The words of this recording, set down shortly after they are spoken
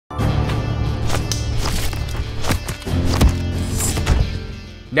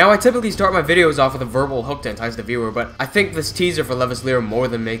Now, I typically start my videos off with a verbal hook to entice the viewer, but I think this teaser for Levisleer more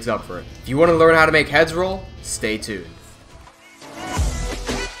than makes up for it. If you want to learn how to make heads roll, stay tuned.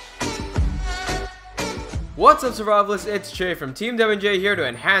 What's up, survivalists? It's Che from Team J here to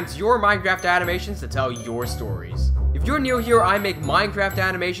enhance your Minecraft animations to tell your stories. If you're new here, I make Minecraft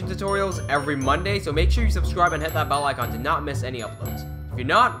animation tutorials every Monday, so make sure you subscribe and hit that bell icon to not miss any uploads. If you're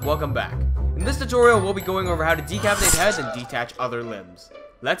not, welcome back. In this tutorial, we'll be going over how to decapitate heads and detach other limbs.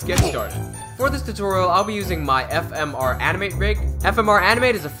 Let's get started. For this tutorial, I'll be using my FMR Animate rig. FMR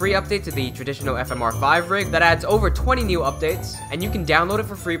Animate is a free update to the traditional FMR5 rig that adds over 20 new updates, and you can download it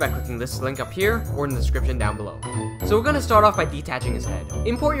for free by clicking this link up here or in the description down below. So we're going to start off by detaching his head.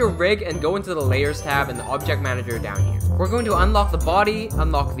 Import your rig and go into the Layers tab in the Object Manager down here. We're going to unlock the body,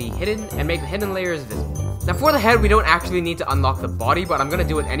 unlock the hidden, and make the hidden layers visible. Now for the head, we don't actually need to unlock the body, but I'm going to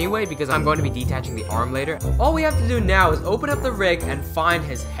do it anyway because I'm going to be detaching the arm later. All we have to do now is open up the rig and find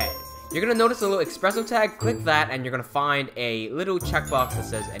his head. You're going to notice a little Xpresso tag, click that, and you're going to find a little checkbox that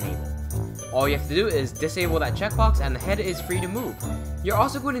says enable. All you have to do is disable that checkbox and the head is free to move. You're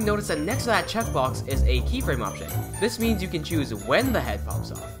also going to notice that next to that checkbox is a keyframe option. This means you can choose when the head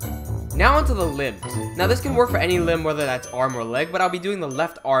pops off. Now onto the limbs. Now this can work for any limb, whether that's arm or leg, but I'll be doing the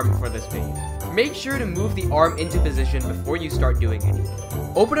left arm for this video. Make sure to move the arm into position before you start doing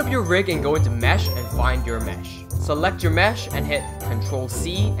anything. Open up your rig and go into mesh and find your mesh. Select your mesh and hit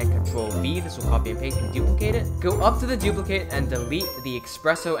Ctrl-C and Ctrl-V. This will copy and paste and duplicate it. Go up to the duplicate and delete the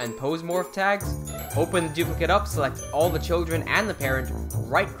Xpresso and pose morph tags. Open the duplicate up, select all the children and the parent,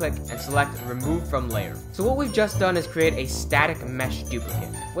 right click and select remove from layer. So what we've just done is create a static mesh duplicate.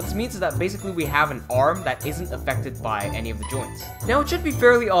 What this means is that basically we have an arm that isn't affected by any of the joints. Now it should be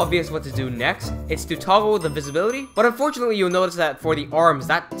fairly obvious what to do next. It's to toggle the visibility, but unfortunately you'll notice that for the arms,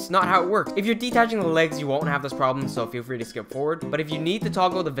 that's not how it works. If you're detaching the legs, you won't have this problem, so feel free to skip forward. But if you need to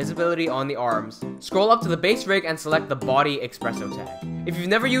toggle the visibility on the arms, scroll up to the base rig and select the body Xpresso tag. If you've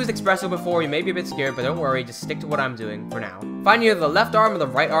never used Xpresso before, you may be a bit scared, but don't worry, just stick to what I'm doing for now. Find either the left arm or the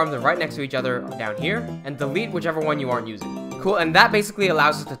right arm, they're right next to each other down here, and delete whichever one you aren't using. Cool, and that basically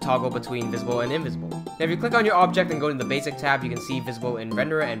allows us to toggle between visible and invisible. Now if you click on your object and go to the basic tab, you can see visible in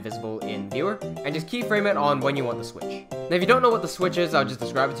renderer and visible in viewer, and just keyframe it on when you want the switch. Now if you don't know what the switch is, I'll just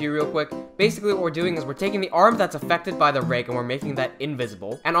describe it to you real quick. Basically what we're doing is we're taking the arm that's affected by the rig and we're making that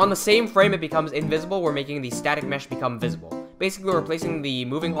invisible, and on the same frame it becomes invisible, we're making the static mesh become visible. Basically we're replacing the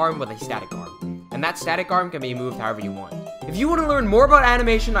moving arm with a static arm, and that static arm can be moved however you want. If you want to learn more about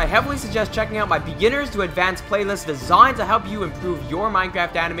animation, I heavily suggest checking out my beginners to advanced playlist designed to help you improve your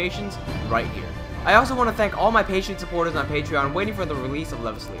Minecraft animations right here. I also want to thank all my patient supporters on Patreon waiting for the release of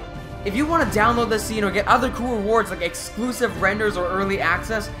Levisleer. If you want to download this scene or get other cool rewards like exclusive renders or early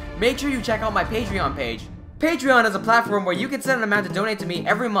access, make sure you check out my Patreon page. Patreon is a platform where you can set an amount to donate to me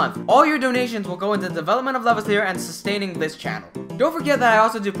every month. All your donations will go into the development of Levisleer and sustaining this channel. Don't forget that I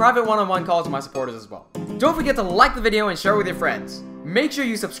also do private one-on-one calls to my supporters as well. Don't forget to like the video and share with your friends. Make sure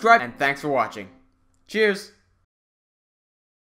you subscribe, and thanks for watching. Cheers!